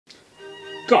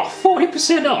God,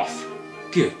 40% off!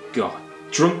 Good God.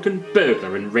 Drunken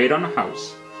burglar and raid on a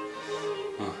house.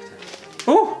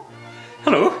 Oh,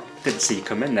 hello. Didn't see you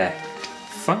come in there.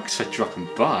 Thanks for dropping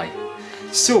by.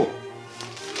 So,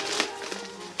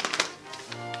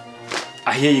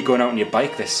 I hear you're going out on your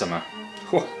bike this summer.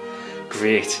 Oh,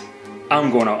 great.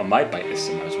 I'm going out on my bike this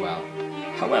summer as well.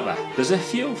 However, there's a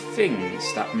few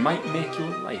things that might make your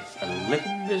life a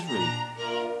living misery.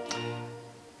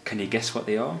 Can you guess what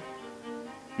they are?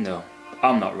 No,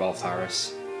 I'm not Rolf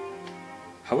Harris.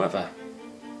 However,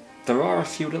 there are a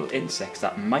few little insects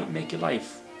that might make your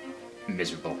life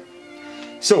miserable.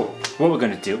 So, what we're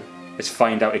going to do is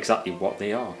find out exactly what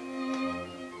they are.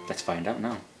 Let's find out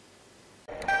now.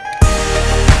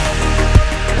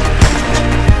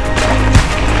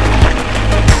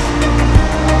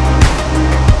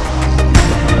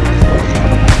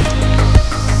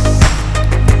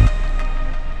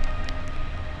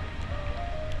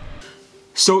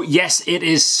 So yes, it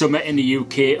is summer in the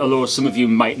UK, although some of you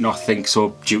might not think so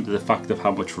due to the fact of how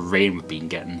much rain we've been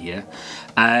getting here.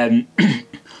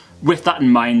 With that in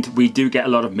mind, we do get a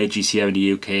lot of midges here in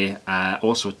the UK,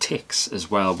 also ticks as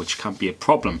well, which can be a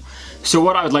problem. So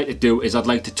what I would like to do is I'd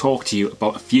like to talk to you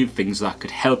about a few things that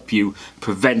could help you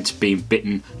prevent being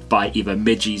bitten by either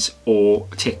midges or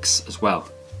ticks as well.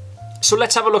 So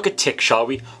let's have a look at ticks, shall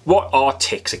we? What are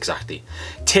ticks exactly?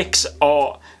 Ticks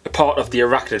are a part of the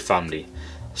arachnid family.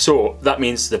 So that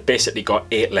means they've basically got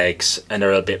 8 legs and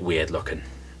they're a bit weird looking.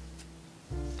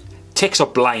 Ticks are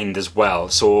blind as well,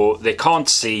 so they can't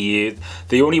see you.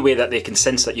 The only way that they can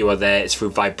sense that you are there is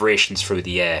through vibrations through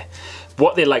the air.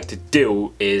 What they like to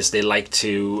do is they like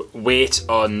to wait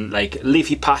on like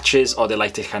leafy patches, or they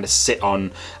like to kind of sit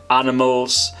on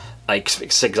animals, like for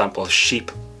example sheep.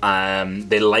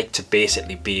 They like to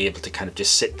basically be able to kind of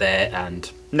just sit there and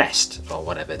nest or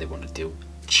whatever they want to do,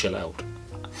 chill out.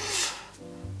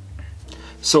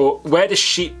 So where do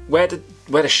sheep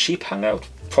hang out?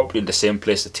 Probably in the same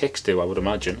place the ticks do, I would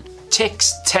imagine.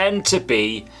 Ticks tend to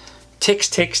be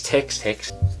ticks.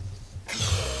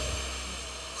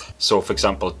 So for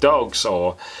example, dogs.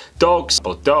 So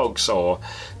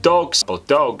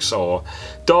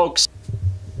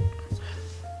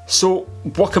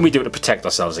what can we do to protect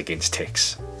ourselves against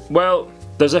ticks? Well,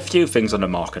 there's a few things on the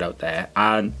market out there,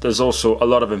 and there's also a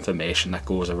lot of information that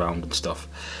goes around and stuff.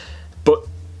 But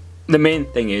the main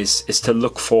thing is to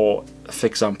look for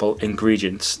example,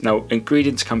 ingredients. Now,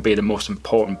 ingredients can be the most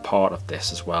important part of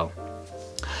this as well.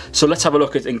 So let's have a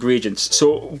look at ingredients.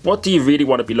 So what do you really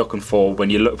want to be looking for when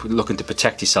you're looking to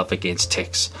protect yourself against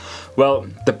ticks? Well,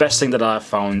 the best thing that I've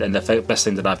found and the best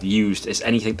thing that I've used is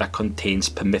anything that contains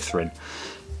permethrin.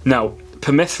 Now,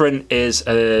 permethrin is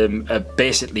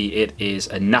basically it is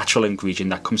a natural ingredient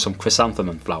that comes from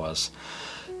chrysanthemum flowers.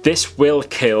 This will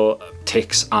kill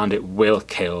ticks and it will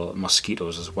kill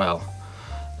mosquitoes as well.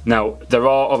 Now, there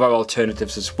are other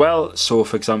alternatives as well. So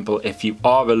for example, if you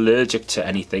are allergic to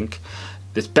anything,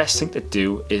 the best thing to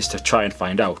do is to try and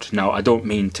find out. Now, I don't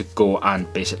mean to go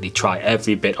and basically try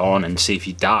every bit on and see if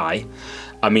you die.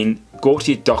 I mean, go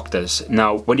to your doctors.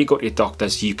 Now, when you go to your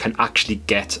doctors, you can actually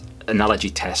get an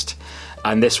allergy test.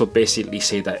 And this will basically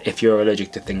say that if you're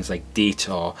allergic to things like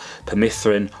deter or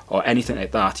permethrin or anything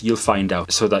like that, you'll find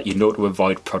out so that you know to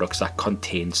avoid products that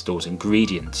contains those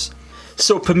ingredients.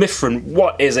 So permethrin,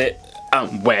 what is it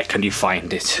and where can you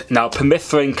find it? Now,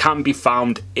 permethrin can be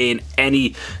found in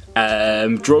any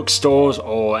drugstores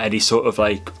or any sort of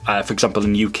like, for example,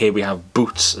 in the UK we have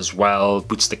Boots as well,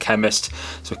 Boots the chemist,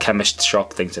 so chemist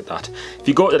shop, things like that. If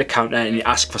you go to the counter and you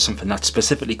ask for something that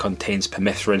specifically contains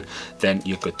permethrin, then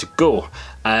you're good to go.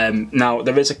 Now,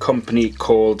 there is a company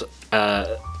called,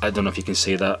 I don't know if you can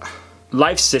see that,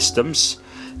 Life Systems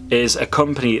is a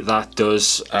company that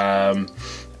does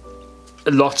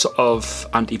lots of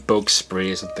anti-bug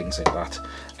sprays and things like that.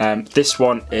 This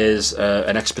one is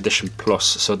an Expedition Plus,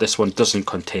 so this one doesn't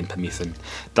contain permethrin.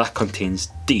 That contains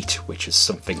DEET, which is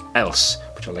something else,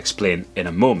 which I'll explain in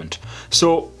a moment.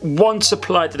 So once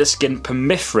applied to the skin,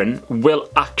 permethrin will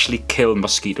actually kill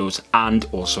mosquitoes and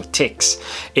also ticks.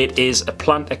 It is a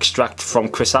plant extract from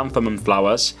chrysanthemum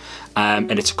flowers,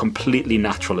 and it's completely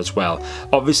natural as well.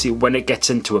 Obviously, when it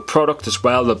gets into a product as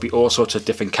well, there'll be all sorts of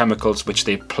different chemicals which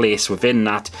they place within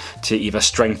that to either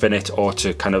strengthen it or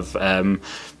to kind of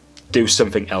do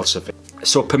something else with it.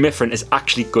 So permethrin is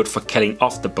actually good for killing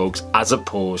off the bugs as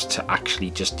opposed to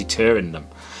actually just deterring them.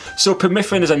 So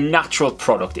permethrin is a natural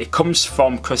product. It comes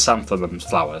from chrysanthemum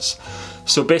flowers.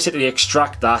 So basically they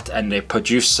extract that and they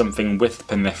produce something with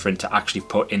permethrin to actually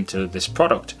put into this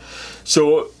product.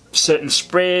 So certain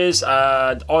sprays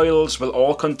and oils will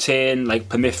all contain like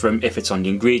permethrin if it's on the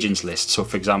ingredients list. So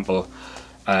for example,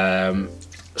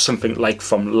 something like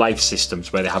from Life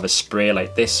Systems, where they have a spray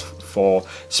like this for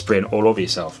spraying all over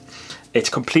yourself. It's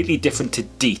completely different to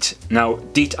DEET. Now,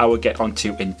 DEET I will get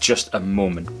onto in just a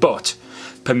moment, but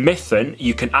permethrin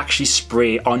you can actually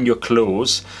spray on your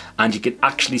clothes, and you can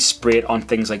actually spray it on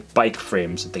things like bike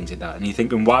frames and things like that. And you're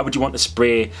thinking, why would you want to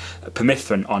spray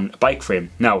permethrin on a bike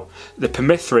frame? Now, the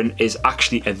permethrin is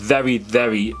actually a very,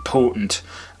 very potent,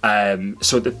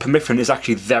 so the permethrin is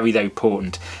actually very, very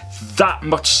potent. That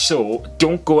much so,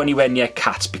 don't go anywhere near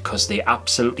cats because they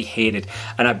absolutely hate it.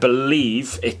 And I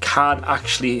believe it can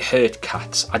actually hurt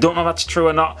cats. I don't know if that's true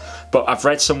or not, but I've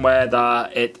read somewhere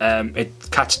that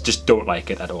cats just don't like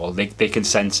it at all. They can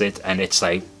sense it, and it's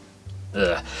like,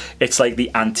 it's like the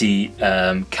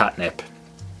catnip.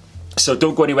 So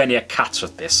don't go anywhere near cats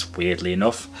with this, weirdly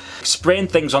enough. Spraying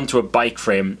things onto a bike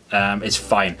frame is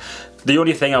fine. The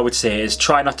only thing I would say is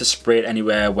try not to spray it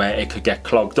anywhere where it could get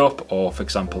clogged up, or for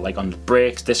example like on the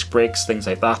brakes, disc brakes, things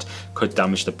like that. Could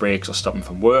damage the brakes or stop them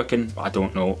from working. I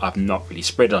don't know, I've not really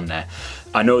sprayed on there.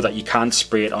 I know that you can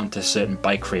spray it onto certain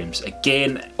bike frames.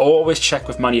 Again, always check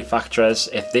with manufacturers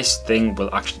if this thing will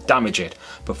actually damage it,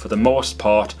 but for the most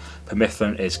part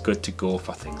permethrin is good to go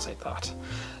for things like that.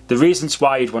 The reasons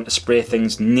why you'd want to spray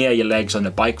things near your legs on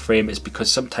a bike frame is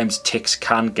because sometimes ticks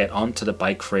can get onto the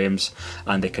bike frames,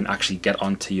 and they can actually get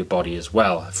onto your body as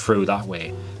well through that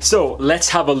way. So let's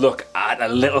have a look at a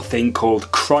little thing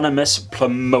called Chronomus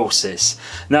plumosus.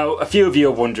 Now, a few of you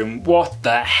are wondering, what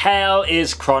the hell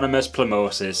is Chronomus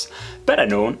plumosus? Better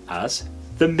known as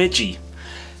the midgie.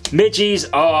 Midgies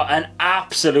are an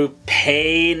absolute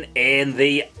pain in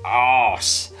the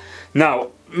arse. Now,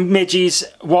 midgies,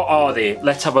 what are they?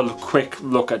 Let's have a quick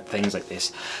look at things like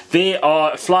this. They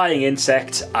are flying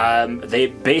insects. They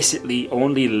basically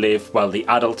only live, well, the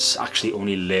adults actually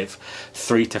only live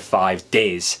 3 to 5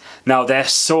 days. Now, their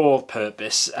sole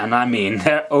purpose, and I mean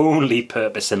their only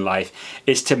purpose in life,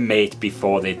 is to mate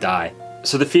before they die.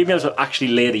 So the females will actually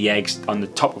lay the eggs on the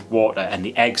top of water, and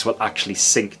the eggs will actually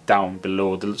sink down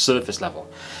below the surface level.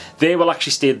 They will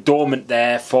actually stay dormant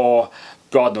there for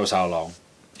God knows how long.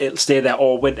 It'll stay there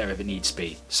all winter if it needs to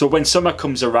be. So when summer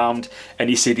comes around and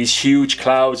you see these huge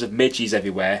clouds of midgies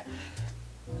everywhere,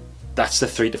 that's the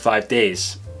 3 to 5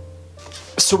 days.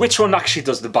 So which one actually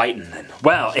does the biting then?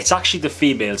 Well, it's actually the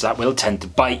females that will tend to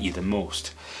bite you the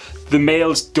most. The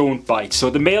males don't bite.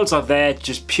 So the males are there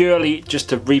just purely just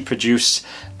to reproduce.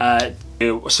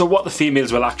 So what the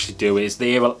females will actually do is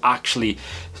they will actually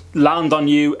land on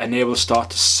you, and they will start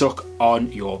to suck on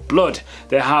your blood.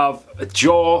 They have a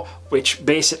jaw which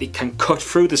basically can cut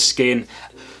through the skin,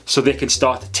 so they can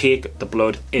start to take the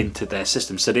blood into their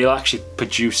system. So they'll actually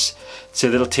produce, so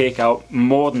they'll take out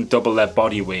more than double their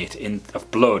body weight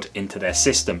of blood into their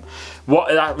system. What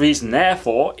that reason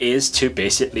therefore is to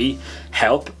basically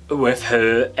help with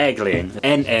her egg laying.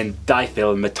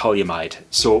 N,N-dithylmetalliamide.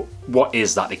 So what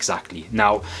is that exactly?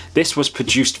 Now, this was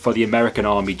produced for the American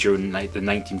Army during the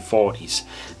 1940s.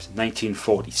 It was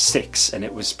 1946, and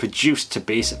it was produced to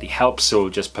basically help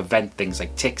soldiers prevent things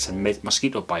like ticks and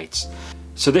mosquito bites.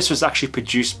 So this was actually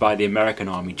produced by the American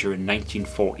Army during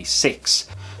 1946.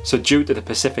 So due to the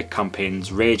Pacific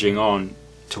campaigns raging on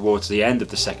towards the end of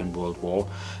the Second World War,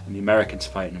 and the Americans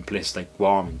fighting in places like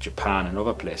Guam and Japan and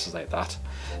other places like that,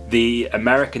 the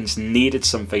Americans needed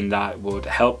something that would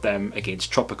help them against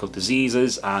tropical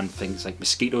diseases and things like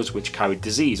mosquitoes, which carried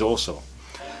disease also.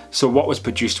 So what was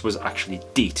produced was actually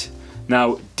DEET.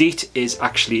 Now, DEET is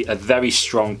actually a very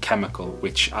strong chemical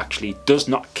which actually does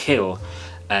not kill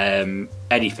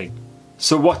anything.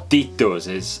 So what DEET does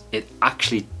is it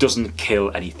actually doesn't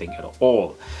kill anything at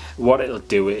all. What it'll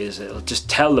do is it'll just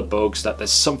tell the bugs that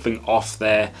there's something off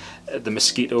there, the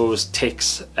mosquitoes,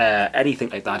 ticks, anything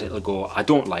like that. It'll go, I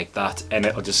don't like that, and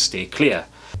it'll just stay clear.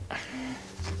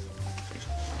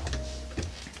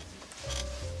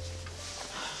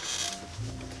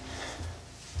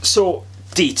 So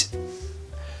DEET.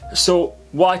 So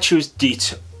why choose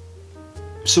DEET?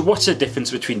 So what's the difference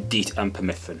between DEET and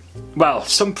permethrin? Well,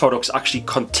 some products actually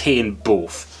contain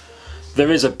both.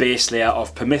 There is a base layer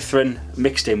of permethrin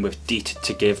mixed in with DEET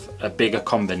to give a bigger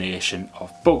combination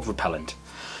of bug repellent.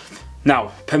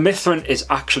 Now, permethrin is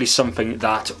actually something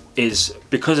that is,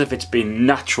 because of its being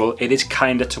natural, it is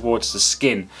kinder towards the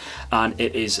skin, and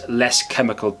it is less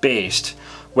chemical based.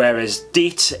 Whereas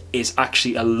DEET is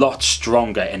actually a lot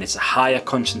stronger, and it's a higher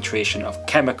concentration of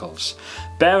chemicals.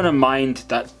 Bearing in mind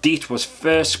that DEET was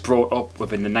first brought up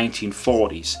within the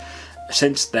 1940s.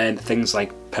 Since then, things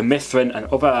like permethrin and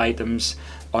other items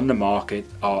on the market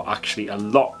are actually a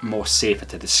lot more safer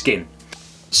to the skin.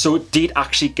 So DEET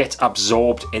actually gets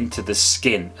absorbed into the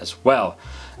skin as well.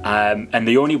 and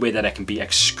the only way that it can be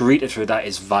excreted through that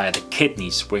is via the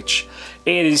kidneys, which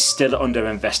it is still under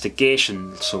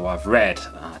investigation, so I've read.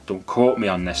 Don't quote me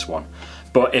on this one.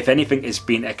 But if anything is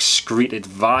being excreted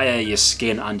via your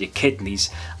skin and your kidneys,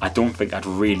 I don't think I'd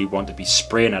really want to be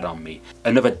spraying it on me.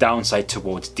 Another downside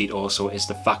towards DEET also is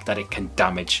the fact that it can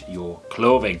damage your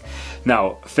clothing.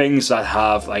 Now, things that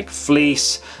have like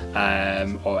fleece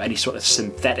or any sort of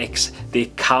synthetics, they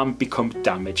can become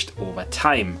damaged over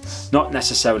time. Not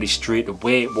necessarily straight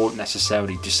away, it won't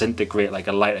necessarily disintegrate like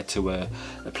a lighter to a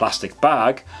plastic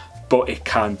bag, but it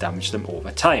can damage them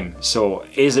over time. So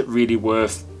is it really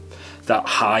worth that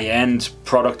high-end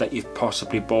product that you've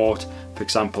possibly bought? For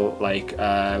example, like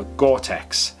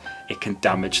Gore-Tex, it can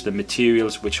damage the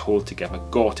materials which hold together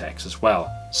Gore-Tex as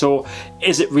well. So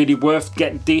is it really worth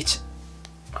getting DEET?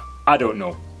 I don't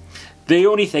know. The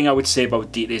only thing I would say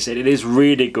about DEET is that it is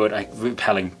really good at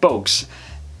repelling bugs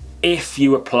if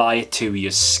you apply it to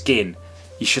your skin.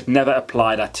 You should never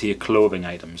apply that to your clothing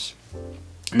items.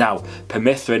 Now,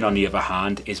 permethrin on the other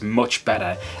hand is much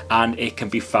better, and it can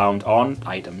be found on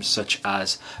items such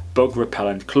as bug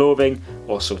repellent clothing,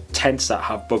 also tents that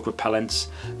have bug repellents.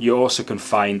 You also can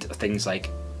find things like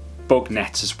bug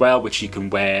nets as well, which you can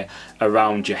wear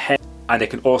around your head, and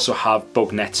it can also have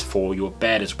bug nets for your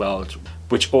bed as well,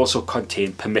 which also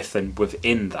contain permethrin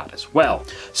within that as well.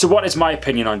 So what is my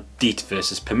opinion on DEET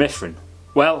versus permethrin?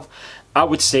 Well, I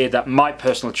would say that my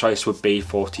personal choice would be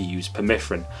to use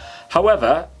permethrin.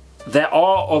 However, there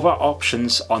are other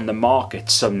options on the market,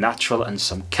 some natural and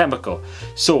some chemical.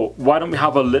 So why don't we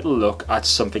have a little look at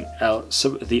something else,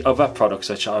 some of the other products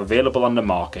that are available on the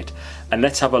market, and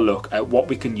let's have a look at what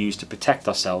we can use to protect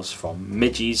ourselves from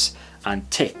midges and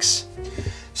ticks.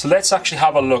 So let's actually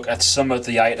have a look at some of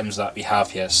the items that we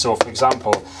have here. So for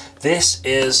example, this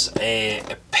is a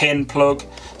pin plug,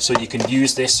 so you can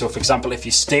use this. So for example, if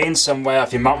you're staying somewhere,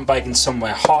 if you're mountain biking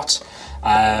somewhere hot,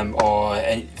 or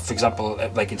for example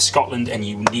like in Scotland and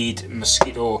you need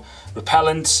mosquito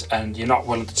repellent and you're not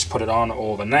willing to just put it on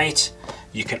overnight,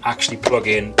 you can actually plug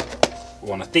in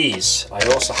one of these. I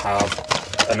also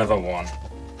have another one,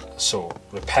 so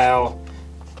repel.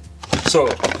 So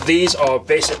these are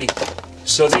basically,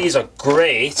 so these are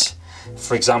great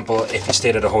for example if you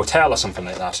stayed at a hotel or something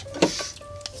like that.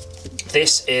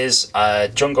 This is a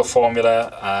Jungle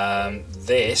formula.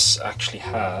 This actually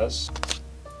has,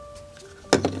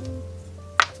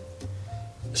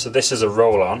 so this is a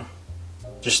roll-on,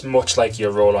 just much like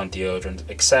your roll-on deodorant,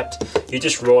 except you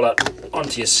just roll it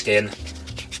onto your skin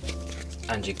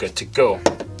and you're good to go.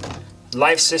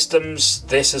 Life Systems,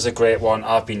 this is a great one.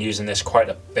 I've been using this quite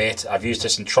a bit. I've used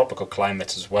this in tropical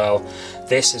climates as well.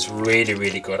 This is really,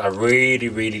 really good. I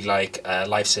really like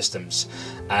Life Systems.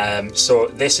 So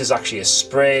this is actually a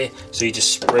spray, so you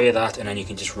just spray that and then you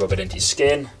can just rub it into your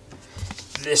skin.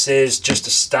 This is just a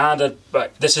standard,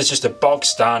 but this is just a bog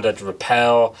standard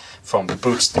repel from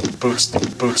Boots.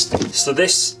 So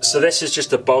this is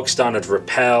just a bog standard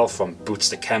repel from Boots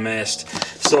the Chemist.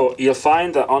 So you'll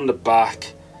find that on the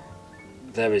back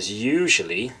there is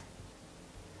usually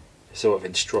sort of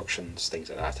instructions, things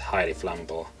like that, highly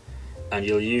flammable, and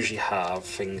you'll usually have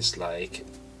things like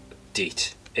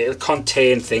DEET. It'll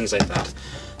contain things like that.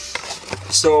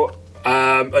 So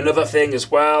another thing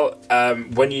as well,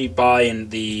 when you buy in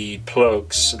the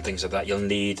plugs and things like that, you'll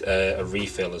need a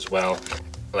refill as well,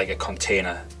 like a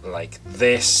container like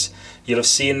this. You'll have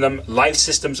seen them. Life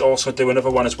Systems also do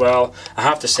another one as well. I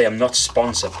have to say I'm not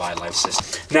sponsored by Life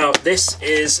Systems. Now this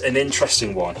is an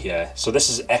interesting one here. So this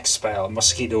is Expel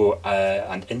mosquito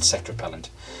and insect repellent.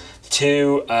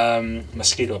 2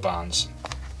 mosquito bands.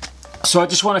 So I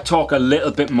just want to talk a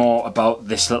little bit more about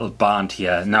this little band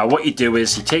here. Now what you do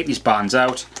is you take these bands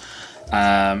out.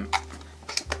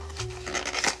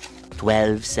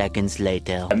 12 seconds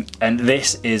later. And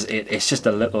this is it. It's just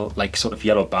a little like sort of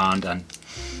yellow band, and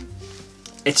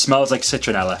it smells like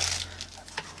citronella.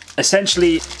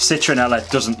 Essentially, citronella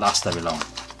doesn't last very long.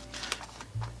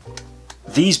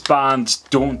 These bands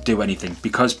don't do anything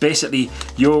because basically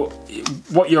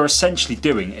what you're essentially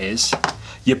doing is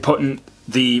you're putting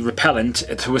the repellent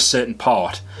to a certain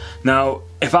part. Now,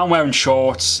 if I'm wearing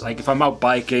shorts, like if I'm out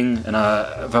biking and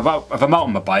if I'm out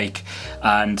on my bike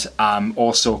and I'm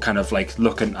also kind of like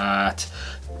looking at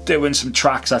doing some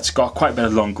tracks that's got quite a bit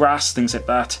of long grass, things like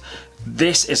that,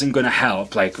 this isn't going to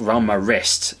help like around my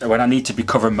wrist when I need to be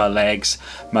covering my legs,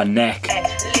 my neck,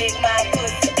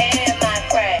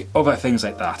 other things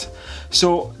like that.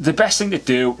 So the best thing to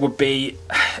do would be,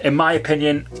 in my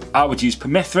opinion, I would use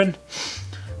permethrin,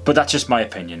 but that's just my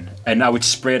opinion, and I would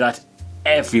spray that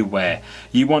everywhere.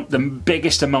 You want the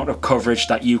biggest amount of coverage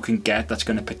that you can get that's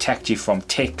going to protect you from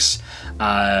ticks,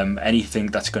 anything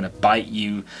that's going to bite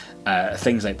you,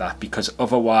 things like that, because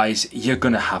otherwise you're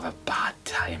going to have a bad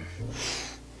time.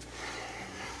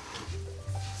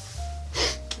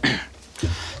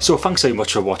 So thanks so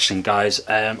much for watching, guys.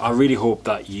 I really hope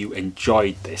that you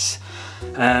enjoyed this.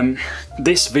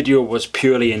 This video was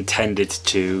purely intended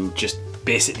to just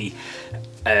basically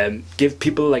give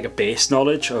people like a base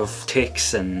knowledge of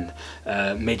ticks and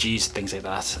midges, things like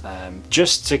that,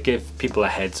 just to give people a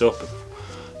heads up,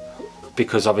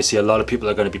 because obviously a lot of people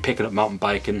are going to be picking up mountain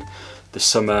biking this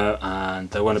summer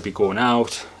and they want to be going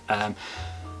out.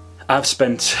 I've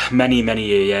spent many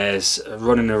years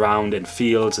running around in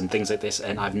fields and things like this,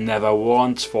 and I've never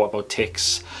once thought about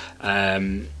ticks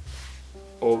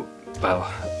or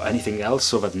well, anything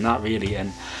else other than that, really.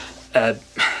 And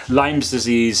Lyme's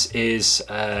disease is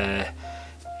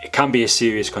it can be a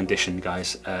serious condition,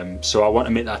 guys. So I want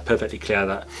to make that perfectly clear,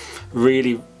 that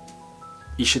really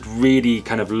you should really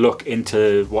kind of look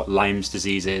into what Lyme's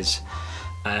disease is.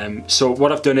 So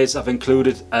what I've done is I've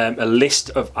included a list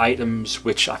of items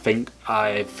which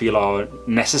I feel are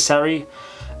necessary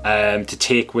to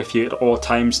take with you at all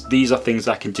times. These are things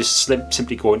that can just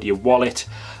simply go into your wallet,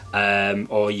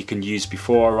 or you can use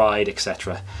before a ride,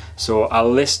 etc. So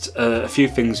I'll list a few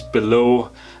things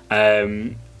below.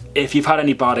 If you've had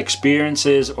any bad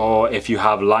experiences, or if you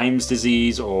have Lyme's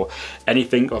disease or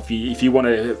anything, if you want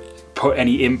to put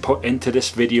any input into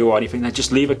this video or anything, then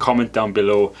just leave a comment down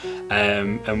below,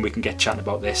 and we can get chatting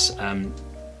about this.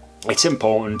 It's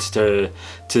important to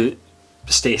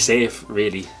stay safe,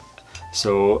 really.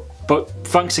 So, but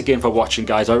thanks again for watching,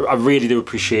 guys. I really do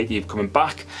appreciate you coming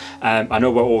back. I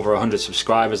know we're over 100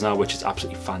 subscribers now, which is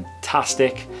absolutely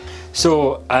fantastic.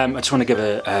 So I just want to give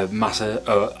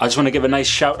a nice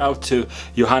shout out to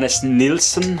Johannes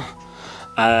Nielsen.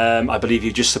 I believe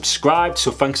you just subscribed,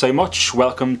 so thanks so much.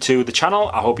 Welcome to the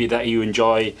channel. I hope you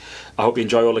enjoy all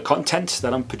the content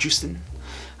that I'm producing.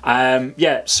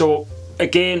 Yeah, so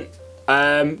again,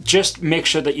 just make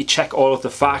sure that you check all of the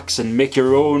facts and make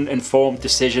your own informed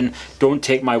decision. Don't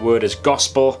take my word as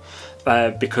gospel,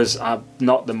 because I'm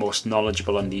not the most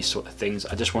knowledgeable on these sort of things.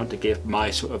 I just want to give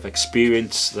my sort of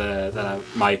experience,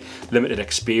 my limited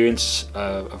experience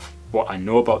of what I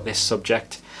know about this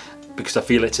subject, because I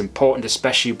feel it's important,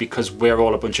 especially because we're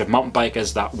all a bunch of mountain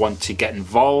bikers that want to get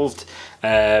involved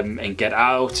and get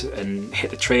out and hit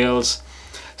the trails.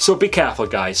 So be careful,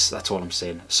 guys, that's all I'm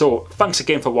saying. So thanks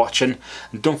again for watching,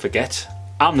 and don't forget,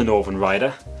 I'm the Northern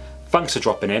Rider. Thanks for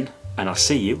dropping in, and I'll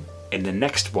see you in the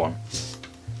next one.